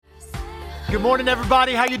Good morning,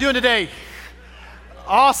 everybody. How you doing today?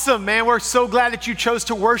 Awesome, man. We're so glad that you chose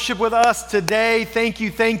to worship with us today. Thank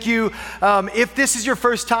you, thank you. If this is your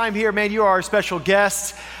first time here, man, you are our special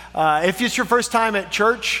guest. If it's your first time at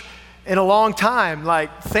church in a long time,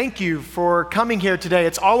 thank you for coming here today.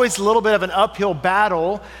 It's always a little bit of an uphill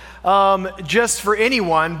battle just for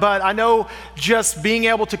anyone, but I know just being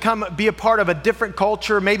able to come be a part of a different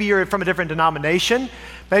culture, maybe you're from a different denomination,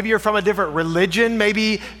 maybe you're from a different religion,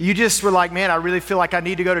 maybe you just were like, man, I really feel like I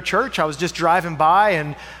need to go to church. I was just driving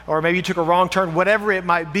by or maybe you took a wrong turn, whatever it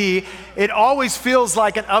might be. It always feels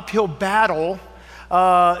like an uphill battle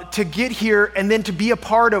to get here and then to be a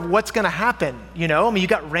part of what's gonna happen, you know? I mean, you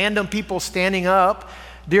got random people standing up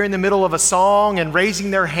during the middle of a song and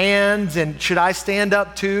raising their hands, and should I stand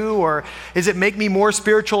up too? Or is it make me more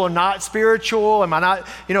spiritual or not spiritual? Am I not,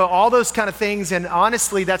 all those kind of things. And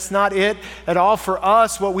honestly, that's not it at all for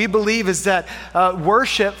us. What we believe is that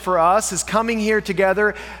worship for us is coming here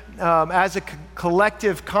together as a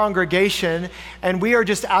collective congregation, and we are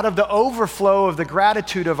just out of the overflow of the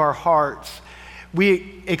gratitude of our hearts.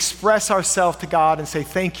 We express ourselves to God and say,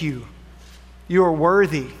 thank you, you are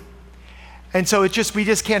worthy. And so we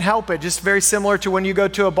just can't help it. Just very similar to when you go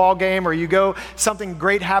to a ball game or something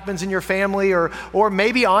great happens in your family or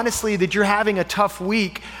maybe honestly that you're having a tough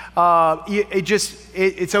week,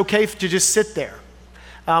 it's okay to just sit there.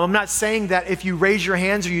 I'm not saying that if you raise your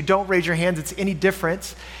hands or you don't raise your hands, it's any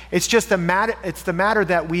difference. It's just the matter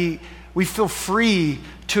that we feel free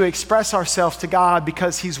to express ourselves to God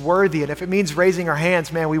because He's worthy. And if it means raising our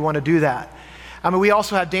hands, man, we want to do that. I mean, we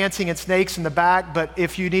also have dancing and snakes in the back, but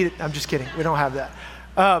if you need it, I'm just kidding. We don't have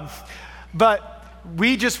that. But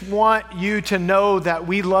we just want you to know that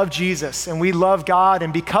we love Jesus and we love God.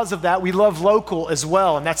 And because of that, we love local as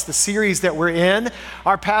well. And that's the series that we're in.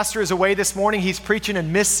 Our pastor is away this morning. He's preaching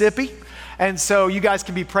in Mississippi. And so you guys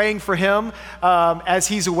can be praying for him as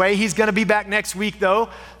he's away. He's going to be back next week, though.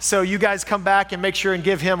 So you guys come back and make sure and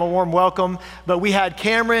give him a warm welcome. But we had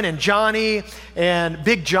Cameron and Johnny and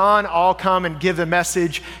Big John all come and give the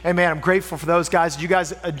message. And man, I'm grateful for those guys. Did you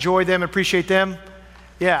guys enjoy them, appreciate them?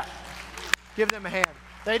 Yeah. Give them a hand.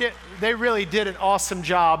 They really did an awesome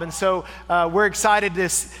job. And so we're excited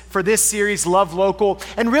for this series, Love Local.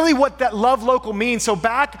 And really what that Love Local means, so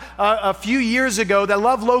back a few years ago, that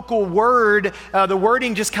Love Local word, the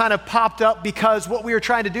wording just kind of popped up because what we were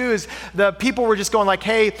trying to do is the people were just going like,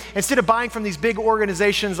 hey, instead of buying from these big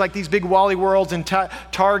organizations like these big Wally Worlds and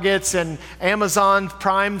Targets and Amazon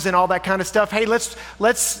Primes and all that kind of stuff, hey, let's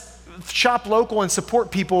shop local and support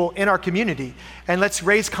people in our community. And let's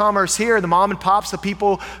raise commerce here, the mom and pops, the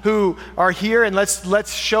people who are here, and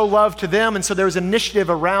let's show love to them. And so there was an initiative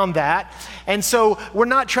around that. And so we're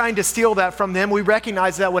not trying to steal that from them. We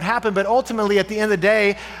recognize that would happen, but ultimately at the end of the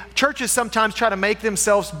day, churches sometimes try to make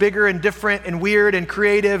themselves bigger and different and weird and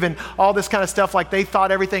creative and all this kind of stuff like they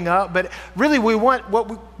thought everything up. But really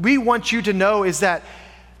what we want you to know is that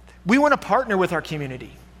we want to partner with our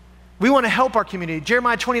community. We want to help our community.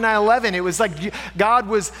 Jeremiah 29:11, it was like God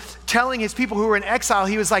was telling his people who were in exile,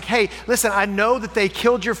 he was like, hey, listen, I know that they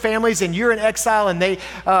killed your families and you're in exile and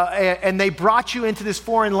they brought you into this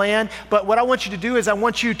foreign land, but what I want you to do is I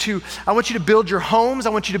want you to build your homes, I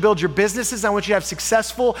want you to build your businesses, I want you to have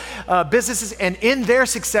successful businesses, and in their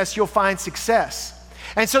success, you'll find success.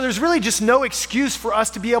 And so there's really just no excuse for us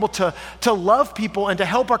to be able to love people and to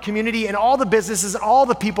help our community and all the businesses and all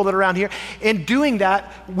the people that are around here in doing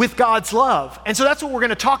that with God's love. And so that's what we're going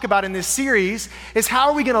to talk about in this series is how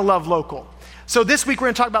are we going to love local? So this week we're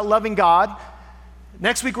going to talk about loving God.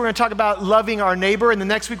 Next week we're going to talk about loving our neighbor. And the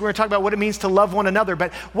next week we're going to talk about what it means to love one another.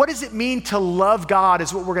 But what does it mean to love God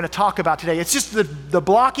is what we're going to talk about today. It's just the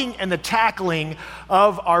blocking and the tackling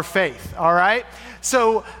of our faith, all right?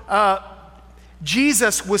 So,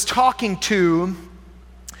 Jesus was talking to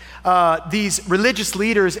these religious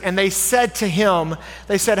leaders, and they said to him,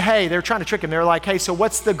 hey, they're trying to trick him. They're like, hey, so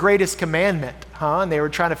what's the greatest commandment, huh? And they were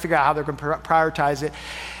trying to figure out how they're going to prioritize it.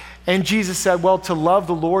 And Jesus said, well, to love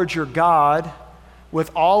the Lord your God with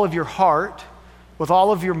all of your heart, with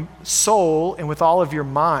all of your soul, and with all of your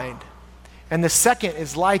mind. And the second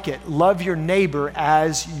is like it, love your neighbor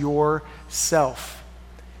as yourself.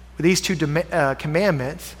 With these two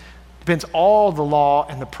commandments, depends all the law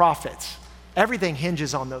and the prophets. Everything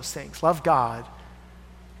hinges on those things. Love God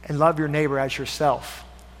and love your neighbor as yourself.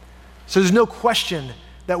 So there's no question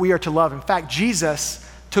that we are to love. In fact, Jesus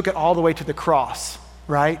took it all the way to the cross,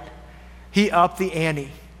 right? He upped the ante.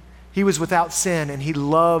 He was without sin and he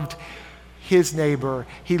loved his neighbor.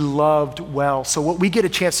 He loved well. So what we get a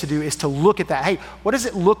chance to do is to look at that. Hey, what does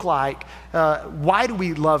it look like? Why do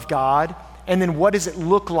we love God? And then what does it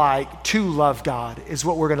look like to love God is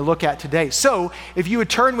what we're going to look at today. So if you would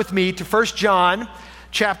turn with me to 1 John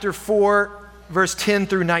chapter 4, verse 10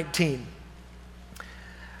 through 19.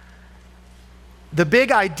 The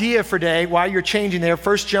big idea for today, while you're changing there,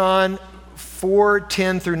 1 John 4,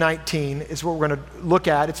 10 through 19 is what we're going to look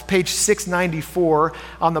at. It's page 694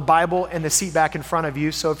 on the Bible and the seat back in front of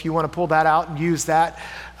you. So if you want to pull that out and use that,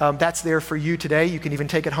 that's there for you today. You can even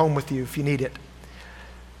take it home with you if you need it.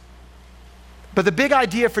 But the big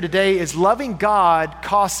idea for today is loving God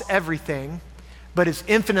costs everything, but is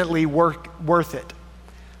infinitely worth it.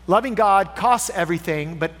 Loving God costs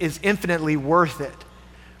everything, but is infinitely worth it.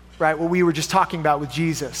 Right? What we were just talking about with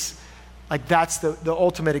Jesus. Like that's the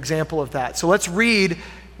ultimate example of that. So let's read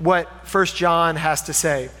what 1 John has to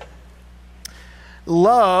say.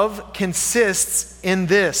 Love consists in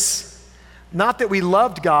this, not that we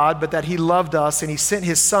loved God, but that he loved us and he sent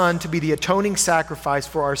his son to be the atoning sacrifice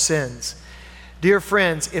for our sins. Dear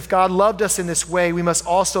friends, if God loved us in this way, we must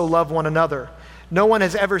also love one another. No one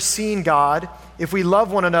has ever seen God. If we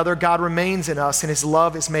love one another, God remains in us and his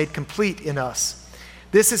love is made complete in us.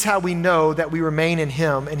 This is how we know that we remain in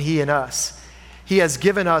him and he in us. He has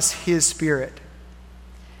given us his Spirit.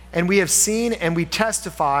 And we have seen and we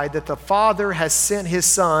testify that the Father has sent his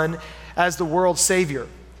Son as the world's Savior.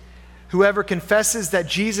 Whoever confesses that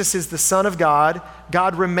Jesus is the Son of God,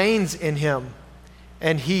 God remains in him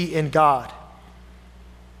and he in God.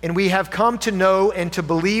 And we have come to know and to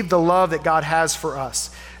believe the love that God has for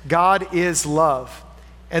us. God is love.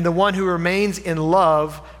 And the one who remains in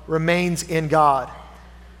love remains in God.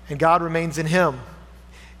 And God remains in him.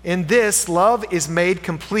 In this, love is made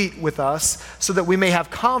complete with us so that we may have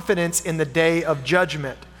confidence in the day of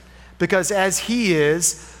judgment. Because as he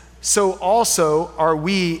is, so also are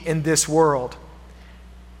we in this world.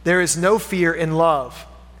 There is no fear in love.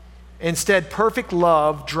 Instead, perfect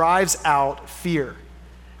love drives out fear,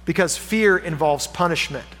 because fear involves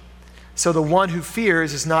punishment. So the one who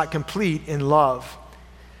fears is not complete in love.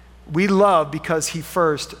 We love because he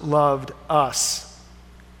first loved us.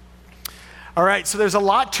 All right, so there's a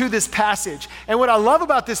lot to this passage. And what I love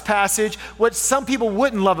about this passage, what some people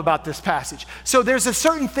wouldn't love about this passage. So there's a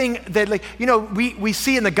certain thing that, like, you know, we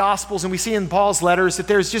see in the Gospels and we see in Paul's letters that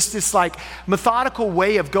there's just this like methodical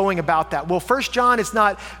way of going about that. Well, 1 John is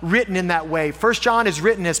not written in that way. 1 John is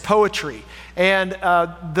written as poetry. And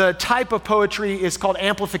the type of poetry is called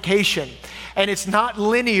amplification. And it's not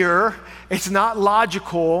linear, it's not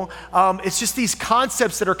logical, it's just these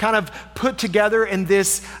concepts that are kind of put together in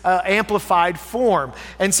this amplified form.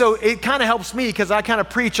 And so it kind of helps me because I kind of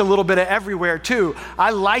preach a little bit of everywhere too. I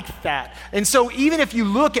like that. And so even if you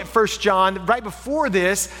look at 1 John, right before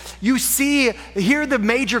this, you see, here are the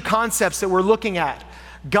major concepts that we're looking at.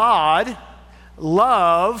 God,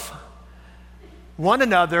 love, one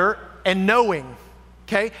another, and knowing,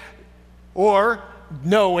 okay? Or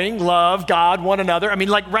knowing, love, God, one another. I mean,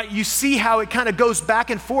 like, right, you see how it kind of goes back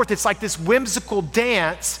and forth. It's like this whimsical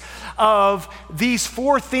dance of these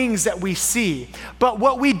four things that we see. But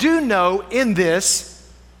what we do know in this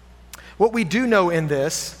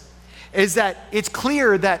is that it's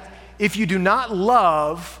clear that if you do not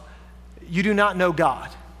love, you do not know God.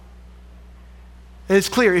 It's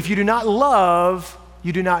clear. If you do not love,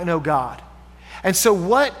 you do not know God. And so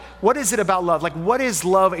what is it about love? Like, what is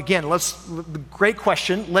love? Again, great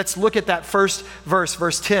question. Let's look at that first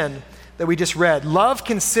verse 10 that we just read. Love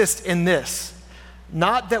consists in this,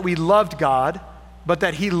 not that we loved God, but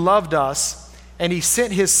that he loved us, and he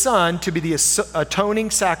sent his son to be the atoning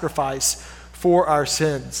sacrifice for our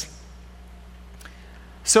sins.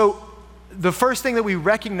 So the first thing that we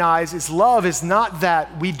recognize is love is not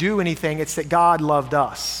that we do anything, it's that God loved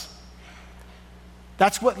us.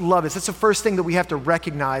 That's what love is. That's the first thing that we have to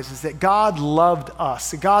recognize is that God loved us.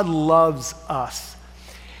 That God loves us.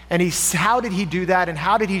 And how did he do that? And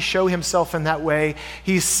how did he show himself in that way?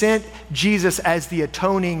 He sent Jesus as the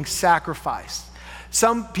atoning sacrifice.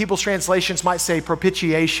 Some people's translations might say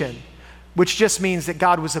propitiation, which just means that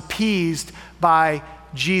God was appeased by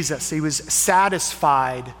Jesus. He was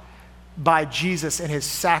satisfied by Jesus and his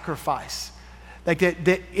sacrifice. Like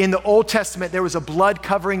that in the Old Testament, there was a blood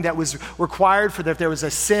covering that was required for that. If there was a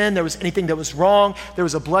sin, there was anything that was wrong, there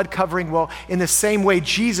was a blood covering. Well, in the same way,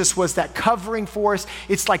 Jesus was that covering for us.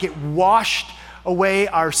 It's like it washed away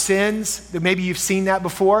our sins. Maybe you've seen that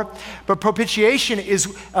before. But propitiation is,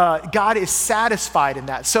 God is satisfied in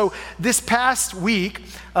that. So this past week,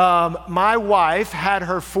 my wife had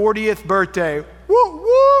her 40th birthday. Woo,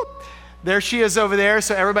 woo! There she is over there,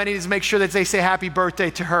 so everybody needs to make sure that they say happy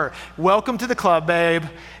birthday to her. Welcome to the club, babe.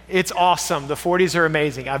 It's awesome. The 40s are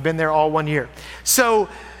amazing. I've been there all 1 year. So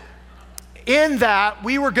in that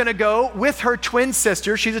we were gonna go with her twin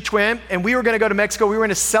sister, she's a twin, and we were gonna go to Mexico. We were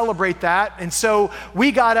gonna celebrate that. And so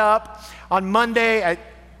we got up on Monday at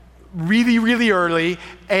really, really early,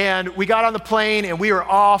 and we got on the plane and we were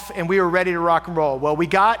off and we were ready to rock and roll. Well, we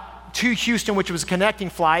got to Houston, which was a connecting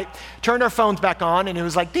flight, turned our phones back on, and it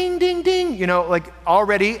was like ding, ding, ding, like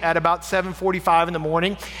already at about 7:45 in the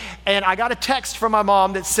morning. And I got a text from my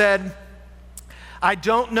mom that said, "I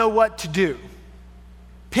don't know what to do.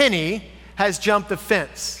 Penny has jumped the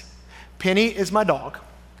fence." Penny is my dog,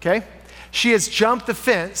 okay? She has jumped the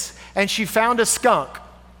fence and she found a skunk.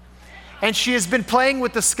 And she has been playing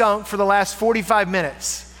with the skunk for the last 45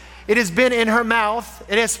 minutes. It has been in her mouth.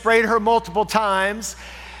 It has sprayed her multiple times.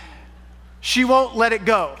 She won't let it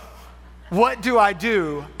go. What do? I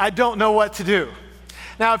don't know what to do.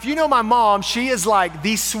 Now, if you know my mom, she is like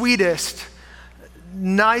the sweetest,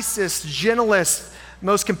 nicest, gentlest,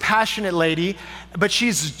 most compassionate lady, but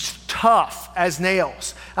she's tough as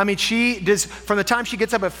nails. I mean, she does, from the time she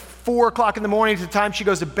gets up at 4 o'clock in the morning to the time she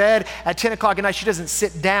goes to bed at 10 o'clock at night, she doesn't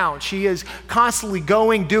sit down. She is constantly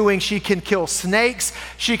going, doing. She can kill snakes.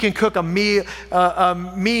 She can cook a mean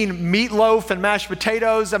meatloaf and mashed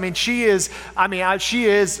potatoes. I mean, she is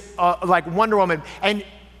like Wonder Woman.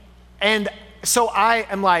 And so I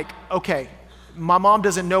am like, okay, my mom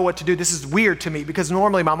doesn't know what to do. This is weird to me because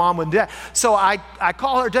normally my mom wouldn't do that. So I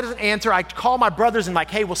call her, doesn't answer. I call my brothers and like,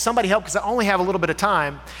 hey, will somebody help? Because I only have a little bit of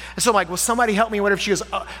time. And so I'm like, will somebody help me? Whatever. She goes,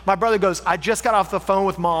 my brother goes, I just got off the phone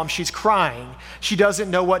with mom. She's crying. She doesn't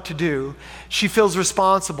know what to do. She feels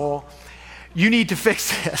responsible. You need to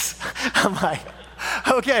fix this. I'm like,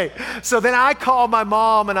 okay. So then I call my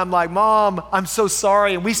mom and I'm like, Mom, I'm so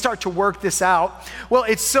sorry. And we start to work this out. Well,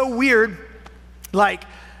 it's so weird. Like,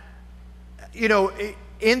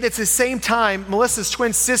 it's the same time, Melissa's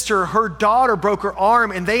twin sister, her daughter broke her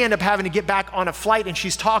arm and they end up having to get back on a flight, and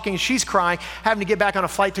she's talking, she's crying, having to get back on a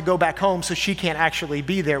flight to go back home so she can't actually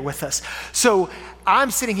be there with us. So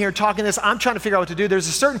I'm sitting here talking this, I'm trying to figure out what to do. There's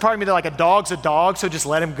a certain part of me that like a dog's a dog, so just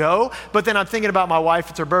let him go. But then I'm thinking about my wife,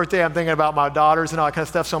 it's her birthday, I'm thinking about my daughters and all that kind of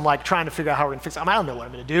stuff. So I'm like trying to figure out how we're gonna fix it. I don't know what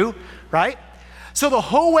I'm gonna do, right? So the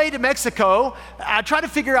whole way to Mexico, I try to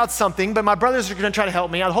figure out something, but my brothers are gonna try to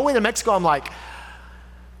help me. The whole way to Mexico, I'm like,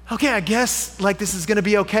 okay, I guess like this is gonna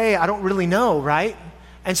be okay. I don't really know, right?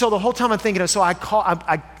 And so the whole time I'm thinking, so I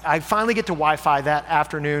finally get to Wi-Fi that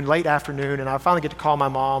afternoon, late afternoon, and I finally get to call my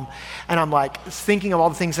mom, and I'm like thinking of all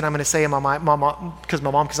the things that I'm gonna say in my mom, because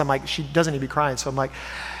I'm like, she doesn't need to be crying. So I'm like,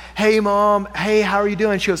 hey mom, hey, how are you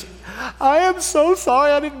doing? She goes, I am so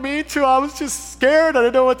sorry, I didn't mean to. I was just scared, I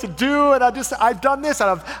didn't know what to do, and I've done this,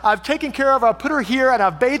 and I've taken care of her, I put her here, and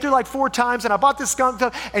I've bathed her like 4 times, and I bought this skunk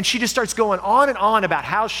stuff, and she just starts going on and on about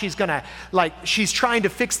how she's gonna, she's trying to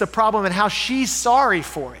fix the problem and how she's sorry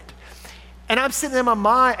for it. And I'm sitting in my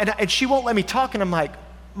mind, and she won't let me talk, and I'm like,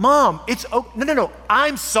 Mom, no,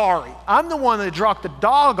 I'm sorry. I'm the one that dropped the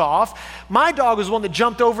dog off. My dog was the one that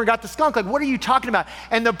jumped over and got the skunk. Like, what are you talking about?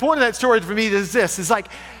 And the point of that story for me is this, is like,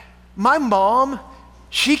 my mom,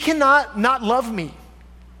 she cannot not love me.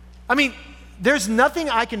 I mean, there's nothing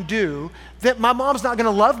I can do that my mom's not gonna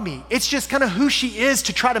love me. It's just kind of who she is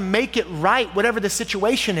to try to make it right, whatever the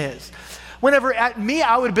situation is. Whenever at me,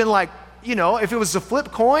 I would have been like, if it was a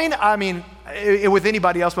flip coin, I mean, with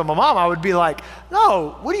anybody else but my mom, I would be like,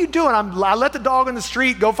 no, what are you doing? I let the dog in the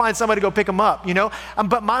street, go find somebody to go pick him up,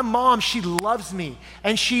 But my mom, she loves me,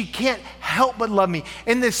 and she can't help but love me.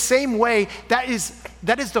 In the same way, that is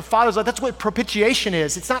the Father's love. That's what propitiation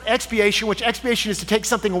is. It's not expiation, which expiation is to take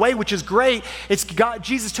something away, which is great. It's God,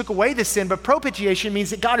 Jesus took away the sin, but propitiation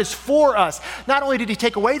means that God is for us. Not only did he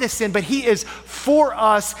take away the sin, but he is for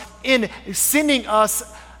us in sending us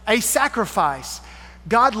a sacrifice.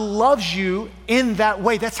 God loves you in that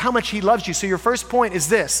way. That's how much he loves you. So your first point is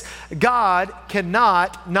this: God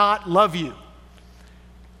cannot not love you.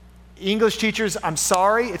 English teachers, I'm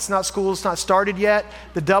sorry, it's not started yet,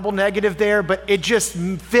 the double negative there, but it just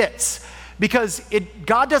fits because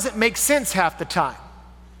God doesn't make sense half the time.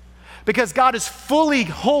 Because God is fully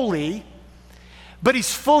holy, but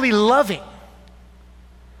he's fully loving.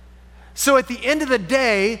 So at the end of the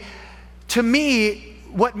day, to me,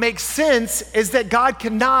 what makes sense is that God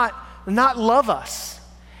cannot not love us.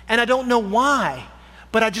 And I don't know why,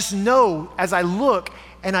 but I just know as I look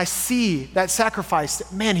and I see that sacrifice,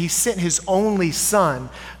 that, man, he sent his only son,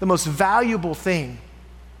 the most valuable thing,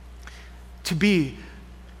 to be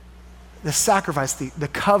the sacrifice, the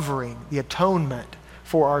covering, the atonement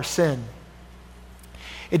for our sin.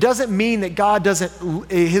 It doesn't mean that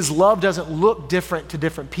his love doesn't look different to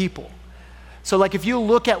different people. So like if you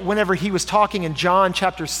look at whenever he was talking in John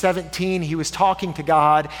chapter 17, he was talking to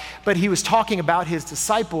God, but he was talking about his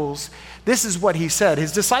disciples. This is what he said.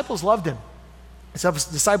 His disciples loved him. His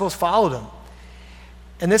disciples followed him.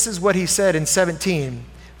 And this is what he said in 17,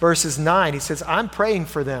 verses 9. He says, I'm praying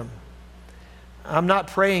for them. I'm not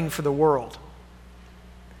praying for the world.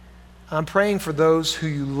 I'm praying for those who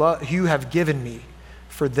you have given me,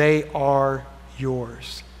 for they are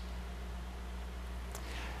yours.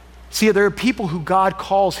 See, there are people who God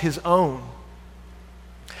calls his own.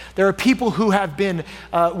 There are people who have been,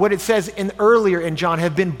 what it says earlier in John,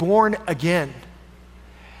 have been born again.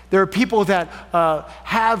 There are people that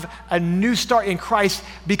have a new start in Christ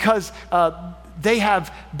because they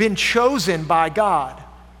have been chosen by God.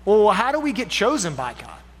 Well, how do we get chosen by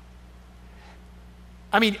God?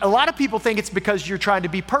 I mean, a lot of people think it's because you're trying to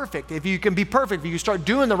be perfect. If you can be perfect, if you start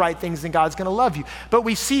doing the right things, then God's going to love you. But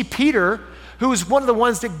we see Peter, who is one of the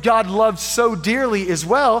ones that God loved so dearly as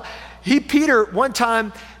well. Peter, one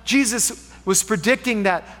time, Jesus was predicting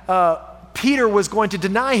that Peter was going to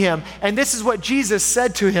deny him. And this is what Jesus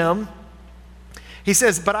said to him. He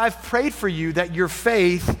says, but I've prayed for you that your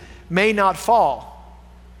faith may not fall.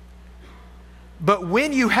 But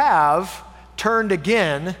when you have turned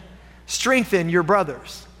again, strengthen your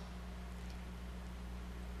brothers.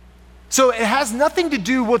 So it has nothing to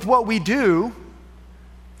do with what we do.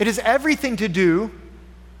 It has everything to do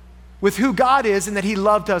with who God is and that he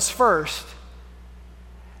loved us first.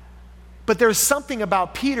 But there's something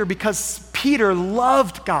about Peter because Peter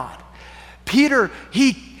loved God. Peter,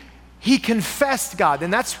 he confessed God.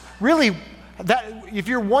 And that's really, that. If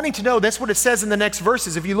you're wanting to know, that's what it says in the next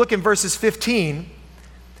verses. If you look in verses 15,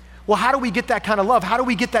 well, how do we get that kind of love? How do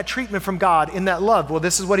we get that treatment from God in that love? Well,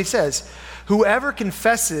 this is what he says. Whoever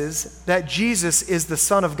confesses that Jesus is the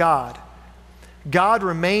Son of God, God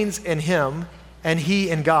remains in him and he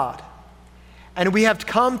in God. And we have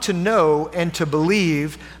come to know and to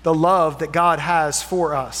believe the love that God has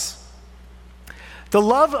for us. The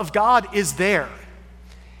love of God is there.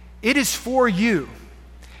 It is for you.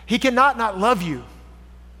 He cannot not love you.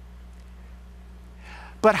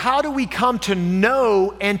 But how do we come to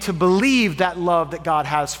know and to believe that love that God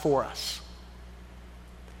has for us?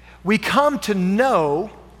 We come to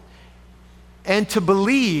know and to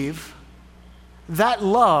believe that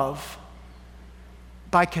love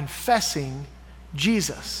by confessing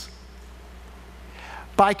Jesus.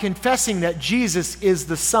 By confessing that Jesus is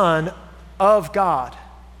the Son of God.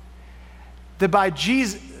 That by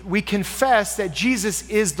Jesus, we confess that Jesus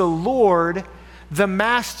is the Lord, the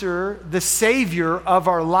Master, the Savior of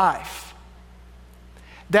our life.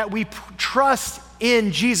 That we trust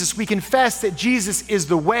in Jesus. We confess that Jesus is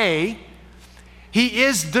the way, he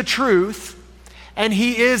is the truth, and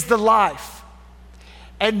he is the life.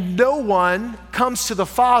 And no one comes to the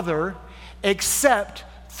Father except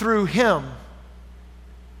through him.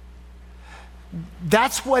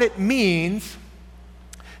 That's what it means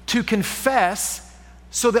to confess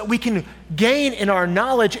so that we can gain in our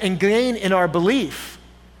knowledge and gain in our belief.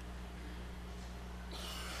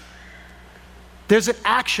 There's an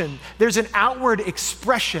action, there's an outward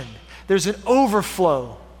expression, there's an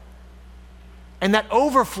overflow. And that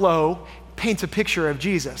overflow paints a picture of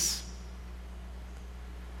Jesus.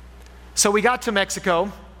 So we got to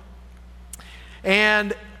Mexico,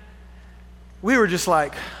 and we were just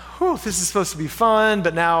like, whew, this is supposed to be fun,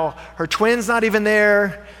 but now her twin's not even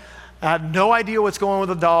there. I have no idea what's going on with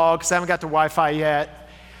the dog because I haven't got the Wi-Fi yet.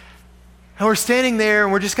 And we're standing there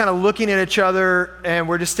and we're just kind of looking at each other and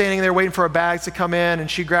we're just standing there waiting for our bags to come in, and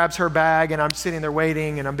she grabs her bag and I'm sitting there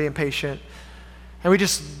waiting and I'm being patient. And we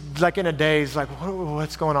just, like in a daze, like,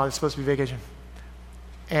 what's going on? It's supposed to be vacation.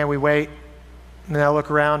 And we wait, and then I look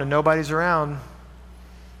around and nobody's around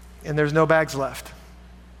and there's no bags left.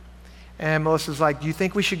 And Melissa's like, do you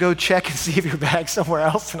think we should go check and see if your bag's somewhere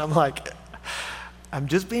else? And I'm like, I'm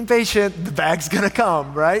just being patient. The bag's gonna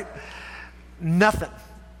come, right? Nothing,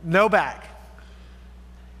 no bag.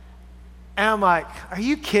 And I'm like, are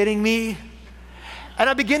you kidding me? And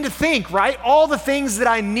I begin to think, right? All the things that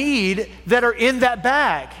I need that are in that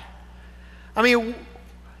bag. I mean,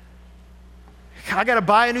 I gotta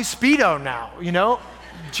buy a new Speedo now, you know?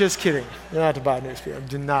 Just kidding. You don't have to buy a new Speedo.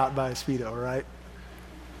 Do not buy a Speedo, right?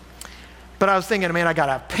 But I was thinking, man, I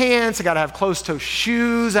gotta have pants, I gotta have closed-toe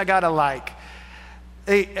shoes, I gotta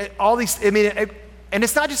all these, and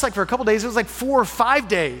it's not just like for a couple days, it was like 4 or 5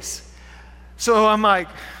 days. So I'm like,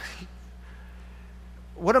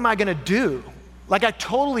 what am I gonna do? Like I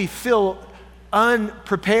totally feel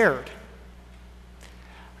unprepared.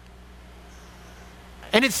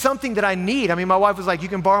 And it's something that I need. I mean, my wife was like, you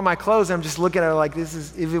can borrow my clothes. And I'm just looking at her like,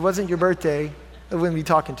 if it wasn't your birthday, I wouldn't be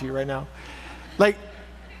talking to you right now. Like,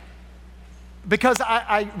 because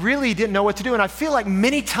I really didn't know what to do. And I feel like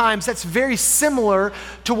many times that's very similar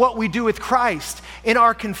to what we do with Christ. In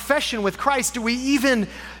our confession with Christ, do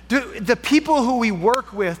the people who we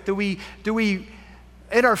work with, do we,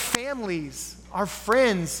 in our families, our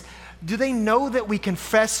friends, do they know that we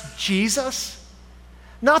confess Jesus?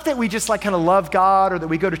 Not that we just like kind of love God or that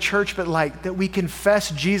we go to church, but like that we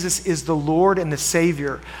confess Jesus is the Lord and the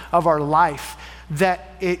Savior of our life,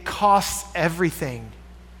 that it costs everything.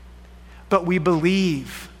 But we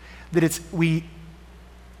believe that it's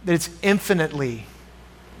infinitely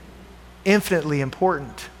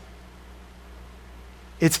important.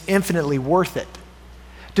 It's infinitely worth it.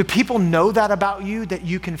 Do people know that about you, that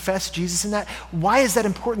you confess Jesus in that? Why is that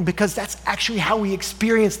important? Because that's actually how we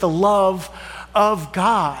experience the love of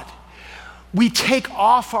God. We take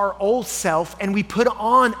off our old self and we put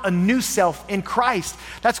on a new self in Christ.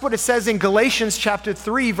 That's what it says in Galatians chapter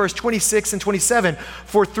 3, verse 26 and 27.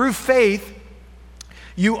 For through faith,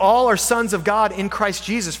 you all are sons of God in Christ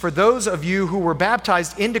Jesus. For those of you who were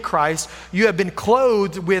baptized into Christ, you have been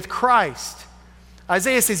clothed with Christ.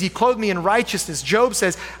 Isaiah says, he clothed me in righteousness. Job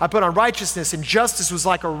says, I put on righteousness, and justice was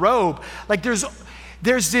like a robe. Like there's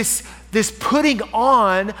this putting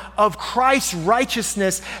on of Christ's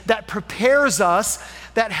righteousness that prepares us,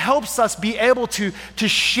 that helps us be able to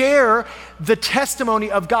share the testimony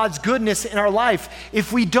of God's goodness in our life.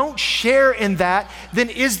 If we don't share in that, then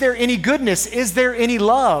is there any goodness? Is there any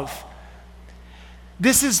love?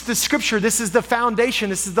 This is the scripture. This is the foundation.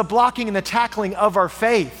 This is the blocking and the tackling of our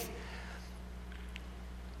faith.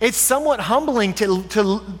 It's somewhat humbling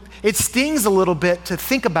it stings a little bit to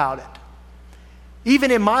think about it, even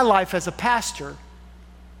in my life as a pastor.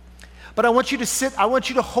 But I want you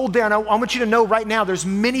to hold there, and I want you to know right now there's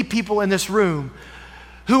many people in this room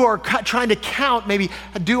who are trying to count maybe,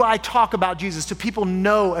 do I talk about Jesus? Do people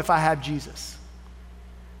know if I have Jesus?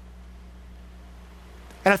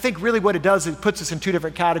 And I think really what it does, it puts us in two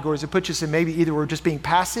different categories. It puts us in maybe either we're just being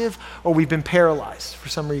passive or we've been paralyzed for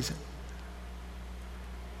some reason.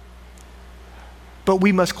 But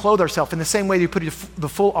we must clothe ourselves in the same way you put the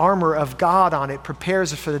full armor of God on it,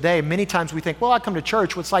 prepares us for the day. Many times we think, well, I come to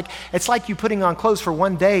church. Well, it's like you putting on clothes for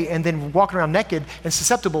one day and then walking around naked and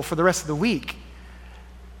susceptible for the rest of the week.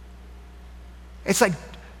 It's like,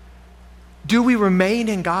 do we remain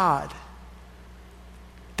in God?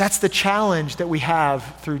 That's the challenge that we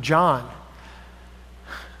have through John.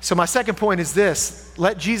 So my second point is this: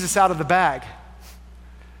 let Jesus out of the bag.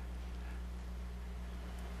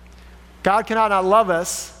 God cannot not love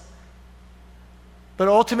us, but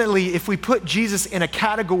ultimately, if we put Jesus in a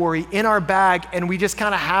category in our bag and we just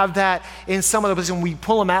kind of have that in some of the places and we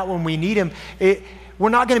pull him out when we need him, we're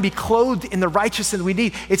not going to be clothed in the righteousness that we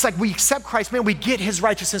need. It's like we accept Christ, man, we get his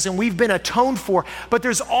righteousness and we've been atoned for, but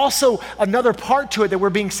there's also another part to it, that we're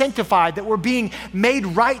being sanctified, that we're being made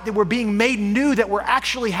right, that we're being made new, that we're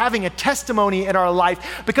actually having a testimony in our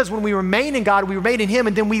life, because when we remain in God, we remain in him,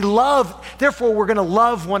 and then we love, therefore we're going to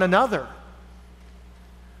love one another.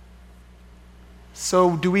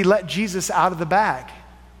 So do we let Jesus out of the bag?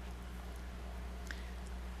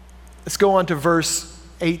 Let's go on to verse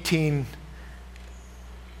 18.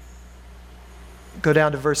 Go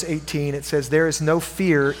down to verse 18. It says, there is no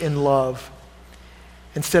fear in love.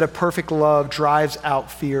 Instead of perfect love drives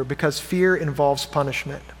out fear, because fear involves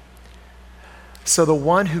punishment. So the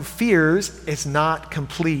one who fears is not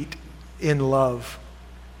complete in love.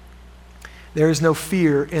 There is no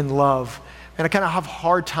fear in love. And I kind of have a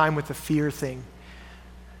hard time with the fear thing,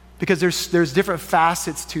 because there's different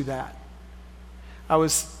facets to that. I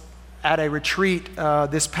was at a retreat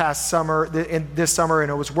this summer,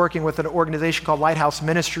 and I was working with an organization called Lighthouse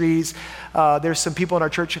Ministries. There's some people in our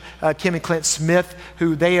church, Kim and Clint Smith,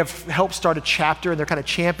 who they have helped start a chapter, and they're kind of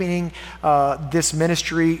championing this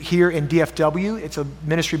ministry here in DFW. It's a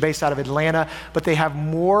ministry based out of Atlanta, but they have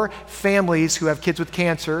more families who have kids with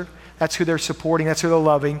cancer. That's who they're supporting. That's who they're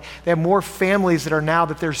loving. They have more families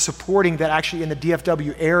that they're supporting that actually in the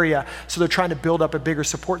DFW area. So they're trying to build up a bigger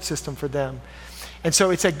support system for them. And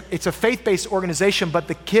so it's a faith-based organization, but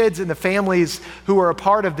the kids and the families who are a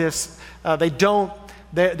part of this,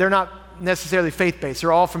 they're not necessarily faith-based.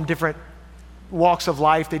 They're all from different walks of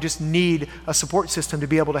life. They just need a support system to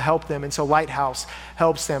be able to help them. And so Lighthouse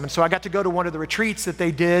helps them. And so I got to go to one of the retreats that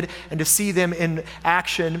they did and to see them in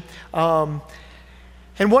action.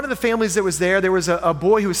 And one of the families that was there was a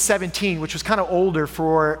boy who was 17, which was kind of older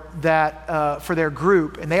for their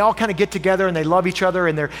group. And they all kind of get together and they love each other,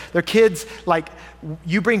 and their kids, like,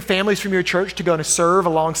 you bring families from your church to go and serve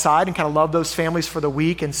alongside and kind of love those families for the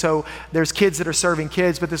week. And so there's kids that are serving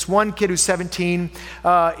kids. But this one kid who's 17,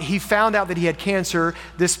 he found out that he had cancer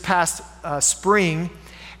this past spring,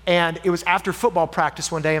 and it was after football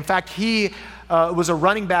practice one day. In fact, he was a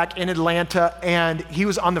running back in Atlanta, and he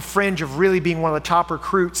was on the fringe of really being one of the top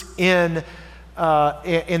recruits in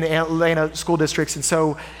the Atlanta school districts. And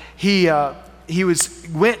so he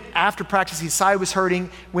went after practice. His side was hurting,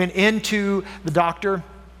 went into the doctor,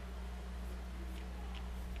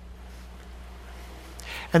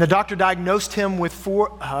 and the doctor diagnosed him with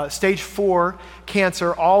stage 4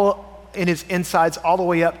 cancer, all in his insides, all the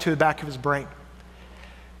way up to the back of his brain.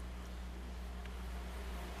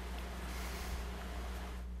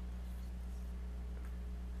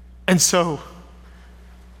 And so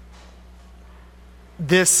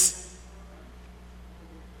this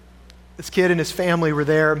kid and his family were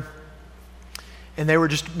there, and they were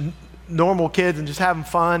just normal kids and just having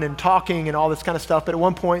fun and talking and all this kind of stuff. But at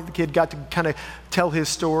one point, the kid got to kind of tell his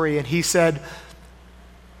story, and he said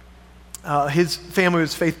his family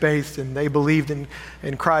was faith-based and they believed in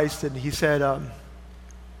Christ. And he said,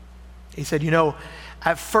 you know,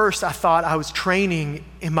 at first I thought I was training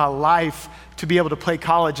in my life to be able to play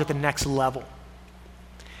college at the next level.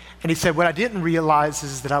 And he said, what I didn't realize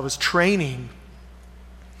is that I was training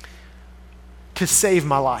to save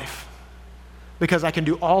my life, because I can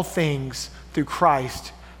do all things through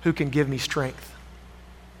Christ who can give me strength.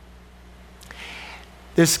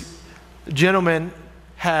 This gentleman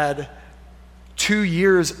had 2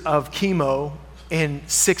 years of chemo in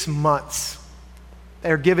 6 months.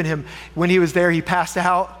 They were giving him, when he was there, he passed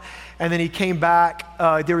out. And then he came back.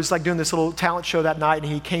 There was like doing this little talent show that night,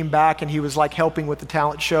 and he came back and he was like helping with the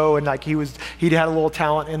talent show, and like he had a little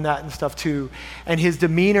talent in that and stuff too. And his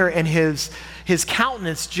demeanor and his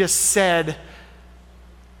countenance just said,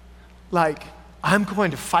 like, I'm going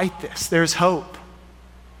to fight this. There's hope.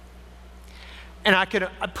 And I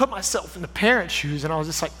put myself in the parents' shoes, and I was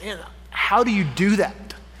just like, man, how do you do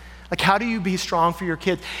that? Like, how do you be strong for your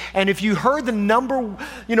kids? And if you heard the number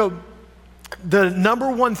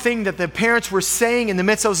one thing that the parents were saying in the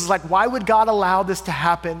midst of this is like, why would God allow this to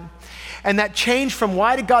happen? And that changed from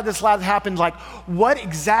why did God allow this to happen, like, what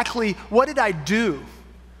did I do?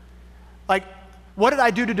 Like, what did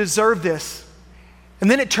I do to deserve this? And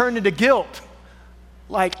then it turned into guilt.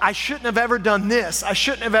 Like, I shouldn't have ever done this. I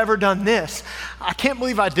shouldn't have ever done this. I can't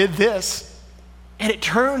believe I did this. And it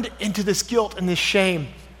turned into this guilt and this shame.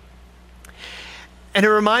 And it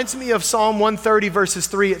reminds me of Psalm 130, verses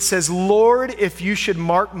 3. It says, Lord, if you should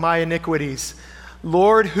mark my iniquities,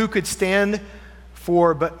 Lord, who could stand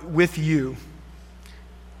but with you?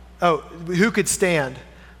 Oh, who could stand?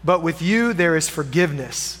 But with you there is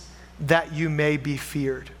forgiveness, that you may be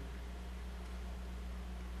feared.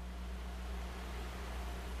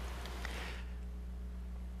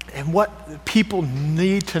 And what people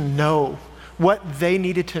need to know, what they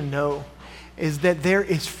needed to know, is that there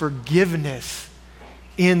is forgiveness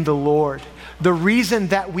in the Lord. The reason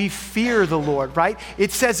that we fear the Lord, right?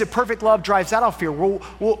 It says that perfect love drives out all fear.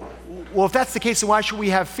 Well, if that's the case, then why should we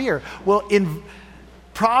have fear? Well, in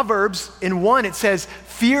Proverbs, in 1, it says,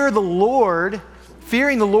 fear the Lord.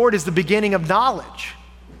 Fearing the Lord is the beginning of knowledge.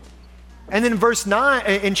 And then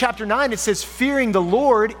in chapter 9, it says, fearing the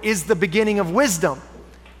Lord is the beginning of wisdom.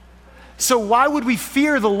 So why would we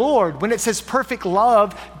fear the Lord when it says perfect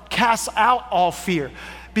love casts out all fear?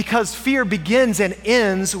 Because fear begins and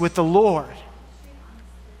ends with the Lord.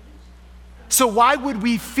 So why would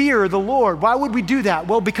we fear the Lord? Why would we do that?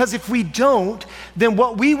 Well, because if we don't, then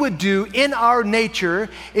what we would do in our nature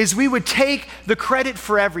is we would take the credit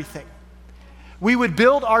for everything. We would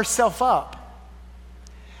build ourselves up.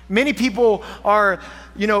 Many people are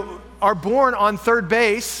born on third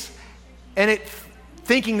base and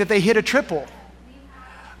thinking that they hit a triple.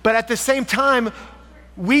 But at the same time,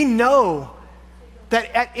 we know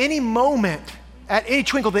that at any moment, at any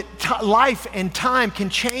twinkle, that life and time can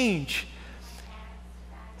change.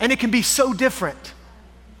 And it can be so different.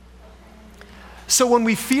 So when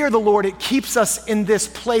we fear the Lord, it keeps us in this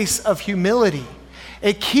place of humility.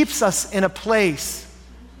 It keeps us in a place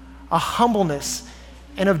of humbleness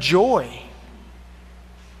and of joy,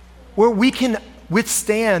 where we can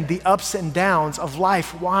withstand the ups and downs of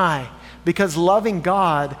life. Why? Because loving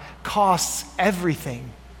God costs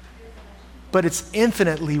everything, but it's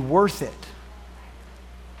infinitely worth it.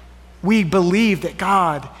 We believe that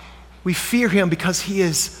God, we fear him because he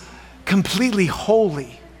is completely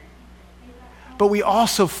holy. but we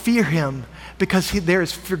also fear him because there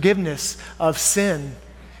is forgiveness of sin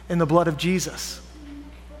in the blood of Jesus.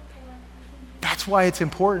 That's why it's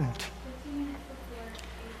important.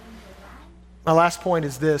 My last point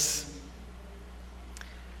is this.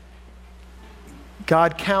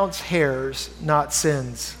 God counts hairs, not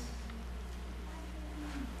sins.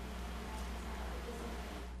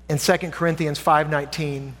 In 2 Corinthians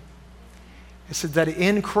 5:19, it says that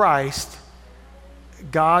in Christ,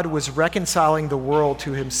 God was reconciling the world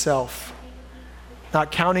to himself,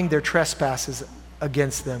 not counting their trespasses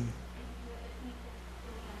against them.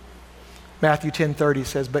 Matthew 10:30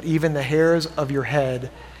 says, but even the hairs of your head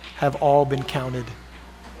have all been counted.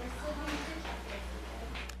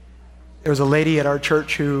 There was a lady at our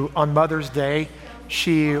church who, on Mother's Day,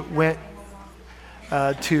 she went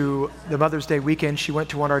to the Mother's Day weekend. She went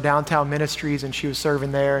to one of our downtown ministries and she was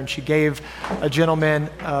serving there, and she gave a gentleman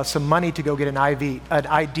some money to go get an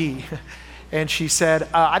ID. And she said,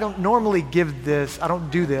 I don't normally give this, I don't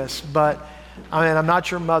do this, but I'm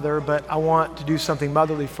not your mother, but I want to do something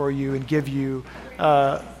motherly for you and give you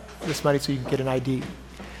this money so you can get an ID.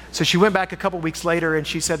 So she went back a couple weeks later and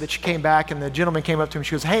she said that she came back and the gentleman came up to him.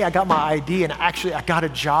 She goes, hey, I got my ID and actually I got a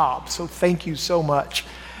job, so thank you so much.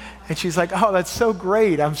 And she's like, oh, that's so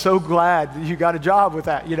great. I'm so glad that you got a job with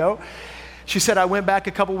that, you know? She said, I went back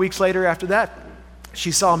a couple weeks later after that.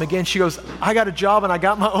 She saw him again. She goes, I got a job and I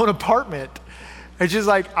got my own apartment. And she's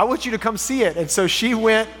like, I want you to come see it. And so she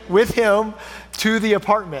went with him to the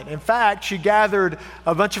apartment. In fact, she gathered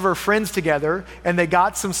a bunch of her friends together and they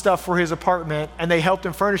got some stuff for his apartment and they helped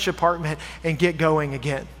him furnish the apartment and get going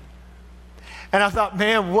again. And I thought,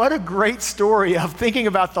 man, what a great story of thinking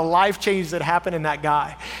about the life change that happened in that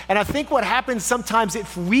guy. And I think what happens sometimes,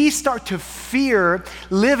 if we start to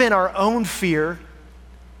live in our own fear,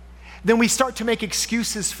 then we start to make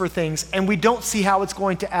excuses for things and we don't see how it's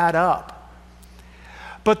going to add up.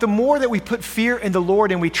 But the more that we put fear in the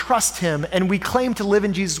Lord and we trust him and we claim to live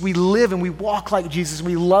in Jesus, we live and we walk like Jesus and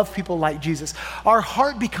we love people like Jesus, our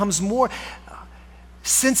heart becomes more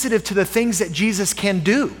sensitive to the things that Jesus can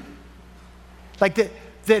do. Like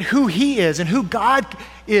that who he is and who God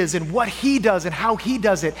is and what he does and how he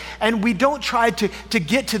does it. And we don't try to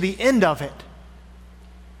get to the end of it.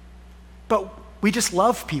 But we just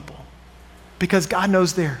love people because God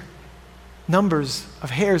knows their numbers of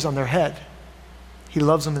hairs on their head. He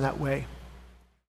loves them in that way.